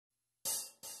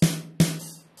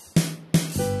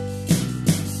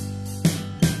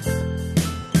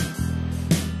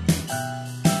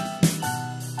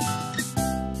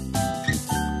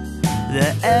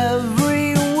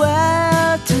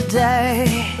everywhere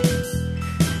today.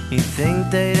 You think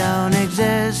they don't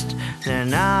exist, they're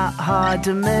not hard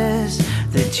to miss.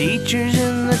 The teachers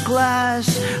in the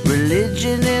class,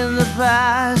 religion in the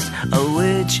past, a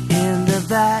witch in the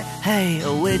back, hey,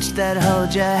 a witch that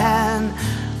holds your hand.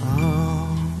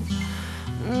 Oh,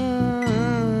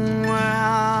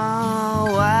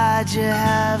 well, why'd you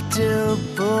have to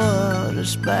put a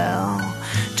spell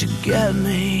to get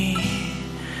me,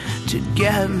 to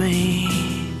get me?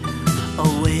 A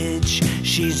witch,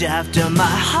 she's after my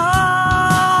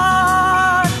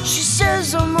heart. She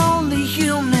says I'm only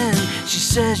human, she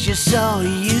says you're so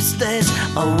useless.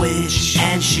 A witch,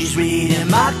 and she's reading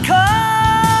my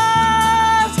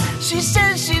cards. She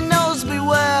says she knows me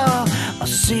well, I'll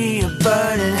see you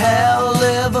burn in hell.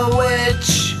 Live a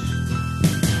witch,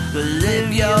 but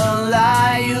live your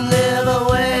lie, you live a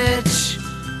witch.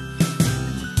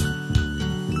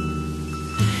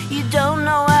 You don't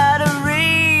know how to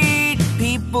read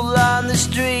people on the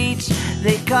streets,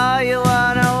 they call you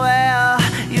unaware.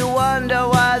 You wonder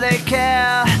why they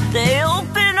care. They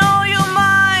open all your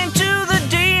mind to the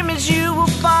demons you will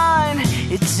find.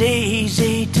 It's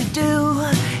easy to do,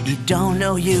 you don't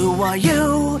know you are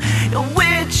you. A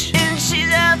witch, and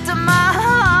she's after my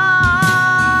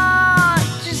heart.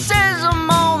 She says I'm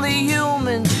only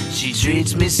human, she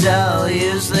treats me so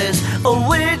useless. A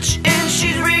witch, and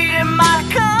she's reading my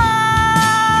cards.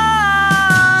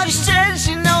 She says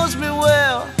she knows me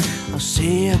well, I'll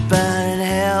see you burn